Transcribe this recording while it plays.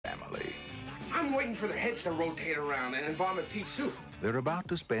I'm waiting for the heads to rotate around and vomit pea soup. They're about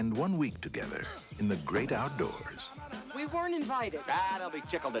to spend 1 week together in the great outdoors. We weren't invited. They'll be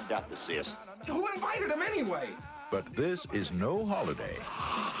tickled to death to see us. Who invited them anyway? But this is no holiday.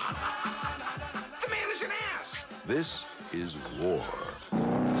 The man is an ass. This is war.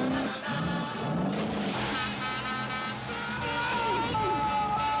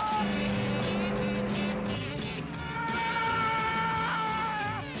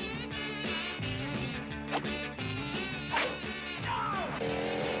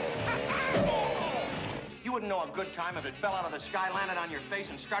 You wouldn't know a good time if it fell out of the sky, landed on your face,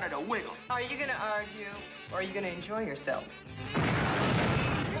 and started to wiggle. Are you gonna argue, or are you gonna enjoy yourself?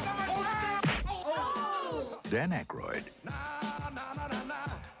 Dan Aykroyd.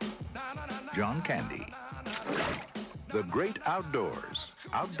 John Candy. The great outdoors.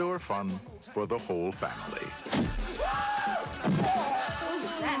 Outdoor fun for the whole family.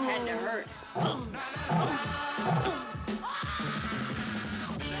 That had to hurt.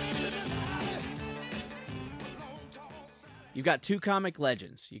 You've got two comic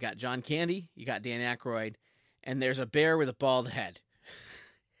legends. You got John Candy, you got Dan Aykroyd, and there's a bear with a bald head.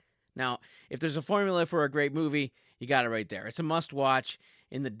 Now, if there's a formula for a great movie, you got it right there. It's a must-watch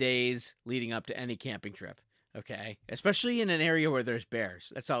in the days leading up to any camping trip, okay? Especially in an area where there's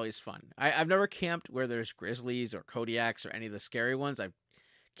bears. That's always fun. I've never camped where there's grizzlies or Kodiaks or any of the scary ones. I've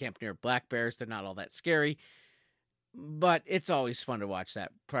camped near black bears. They're not all that scary. But it's always fun to watch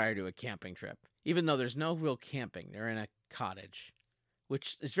that prior to a camping trip. Even though there's no real camping. They're in a cottage,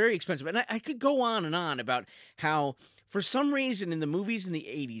 which is very expensive. And I could go on and on about how, for some reason in the movies in the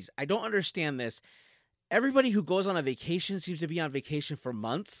 80s, I don't understand this. Everybody who goes on a vacation seems to be on vacation for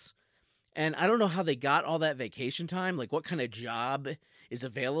months. And I don't know how they got all that vacation time. Like, what kind of job is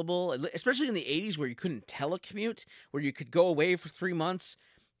available, especially in the 80s where you couldn't telecommute, where you could go away for 3 months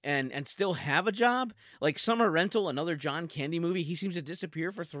and still have a job. Like Summer Rental, another John Candy movie, he seems to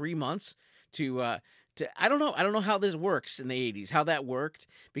disappear for 3 months to I don't know how this works in the 80s, how that worked,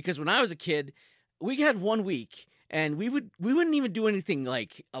 because when I was a kid, we had 1 week and we wouldn't even do anything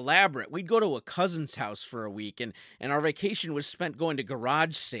like elaborate. We'd go to a cousin's house for a week, and our vacation was spent going to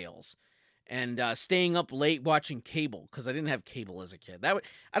garage sales and staying up late watching cable, because I didn't have cable as a kid. I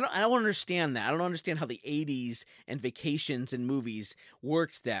don't understand that. I don't understand how the 80s and vacations and movies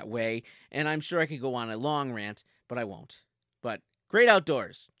worked that way. And I'm sure I could go on a long rant, but I won't. But great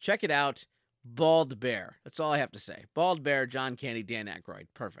outdoors. Check it out. Bald Bear. That's all I have to say. Bald Bear, John Candy, Dan Aykroyd.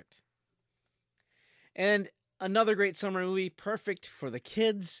 Perfect. And another great summer movie, perfect for the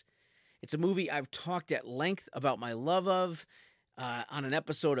kids. It's a movie I've talked at length about my love of on an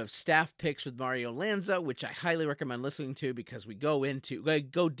episode of Staff Picks with Mario Lanza, which I highly recommend listening to because we go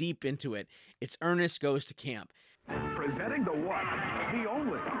deep into it. It's Ernest Goes to Camp. Presenting the one, the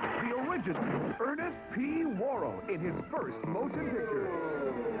only, the original, Ernest P. Worrell in his first motion picture.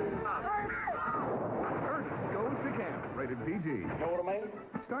 Ernest Goes to Camp, rated PG. Know what I mean?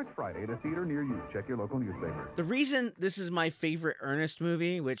 Starts Friday at a theater near you. Check your local newspaper. The reason this is my favorite Ernest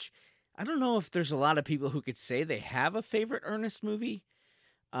movie, which I don't know if there's a lot of people who could say they have a favorite Ernest movie.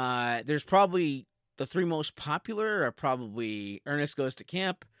 There's probably the three most popular are probably Ernest Goes to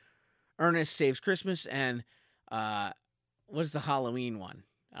Camp, Ernest Saves Christmas, and what's the Halloween one?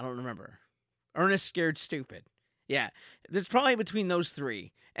 I don't remember. Ernest Scared Stupid. Yeah, there's probably between those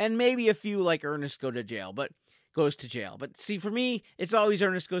three, and maybe a few like Ernest Goes to Jail. But see, for me, it's always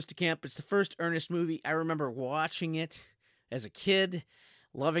Ernest Goes to Camp. It's the first Ernest movie. I remember watching it as a kid,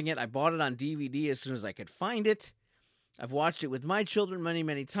 loving it. I bought it on DVD as soon as I could find it. I've watched it with my children many,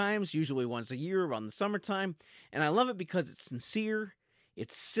 many times, usually once a year around the summertime, and I love it because it's sincere,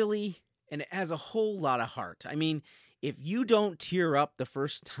 it's silly, and it has a whole lot of heart. I mean, if you don't tear up the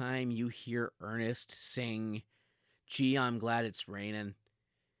first time you hear Ernest sing, "Gee, I'm Glad It's Raining,"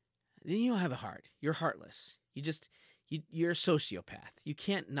 then you don't have a heart. You're heartless. You're a sociopath. You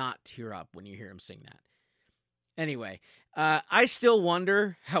can't not tear up when you hear him sing that. Anyway, I still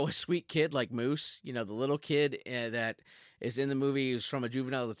wonder how a sweet kid like Moose, the little kid that is in the movie who's from a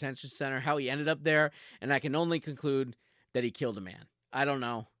juvenile detention center, how he ended up there, and I can only conclude that he killed a man. I don't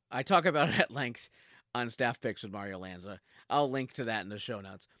know. I talk about it at length on Staff Picks with Mario Lanza. I'll link to that in the show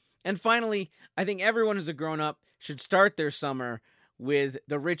notes. And finally, I think everyone who's a grown-up should start their summer with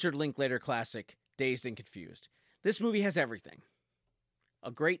the Richard Linklater classic, Dazed and Confused. This movie has everything.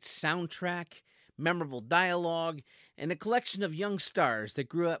 A great soundtrack, memorable dialogue, and a collection of young stars that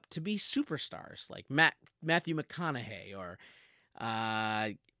grew up to be superstars, like Matthew McConaughey or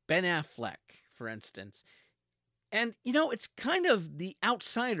Ben Affleck, for instance. And, it's kind of the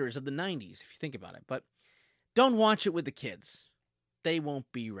outsiders of the 90s, if you think about it. But don't watch it with the kids. they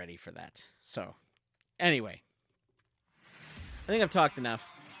won't be ready for that. So, anyway, I think I've talked enough.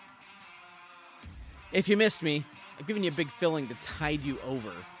 If you missed me, I've given you a big filling to tide you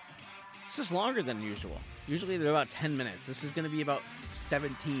over. This is longer than usual. Usually they're about 10 minutes. This is going to be about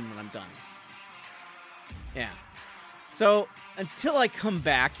 17 when I'm done. Yeah. So, until I come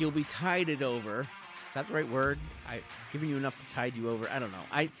back, you'll be tided over. Is that the right word? I've given you enough to tide you over. I don't know.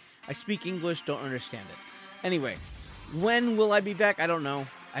 I speak English, don't understand it. Anyway, when will I be back? I don't know.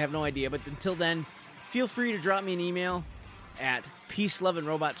 I have no idea. But until then, feel free to drop me an email at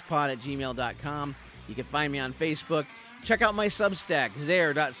peaceloveandrobotspod@gmail.com. You can find me on Facebook. Check out my Substack,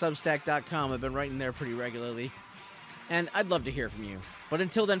 zaire.substack.com. I've been writing there pretty regularly. And I'd love to hear from you. But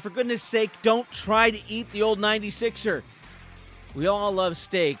until then, for goodness sake, don't try to eat the old 96er. We all love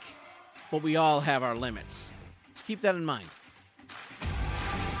steak, but we all have our limits. So keep that in mind.